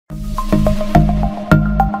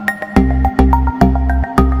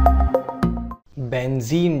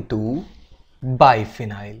benzene to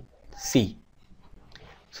biphenyl. See,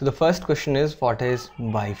 so the first question is, what is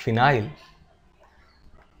biphenyl?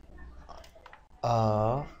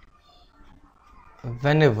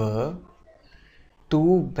 Whenever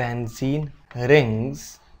two benzene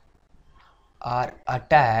rings are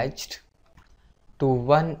attached to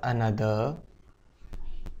one another,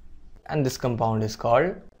 and this compound is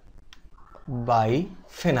called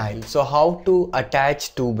biphenyl. So how to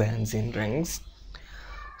attach two benzene rings?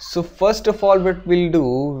 So first of all, what we'll do,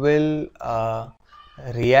 we'll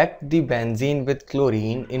react the benzene with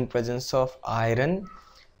chlorine in presence of iron,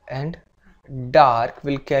 and dark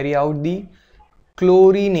will carry out the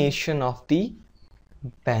chlorination of the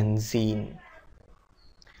benzene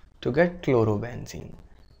to get chlorobenzene.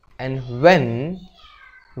 And when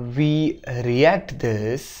we react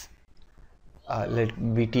this, let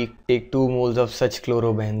we take 2 moles of such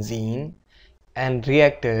chlorobenzene and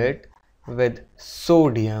react it with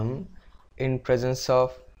sodium in presence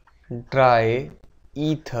of dry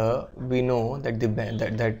ether, we know that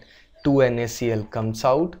that 2NaCl comes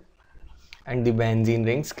out and the benzene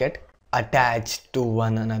rings get attached to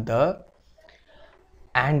one another,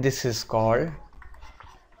 and this is called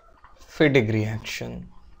Fittig reaction.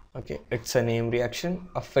 Okay, it's a name reaction,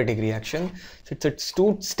 a Fittig reaction. So it's a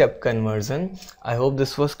two-step conversion. I hope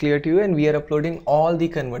this was clear to you, and we are uploading all the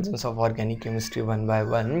conversions of organic chemistry one by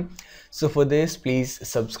one. So for this, please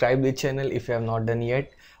subscribe the channel if you have not done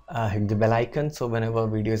yet. Hit the bell icon so whenever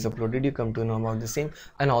video is uploaded you come to know about the same,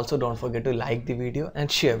 and also don't forget to like the video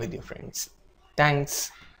and share with your friends.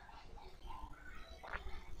 Thanks.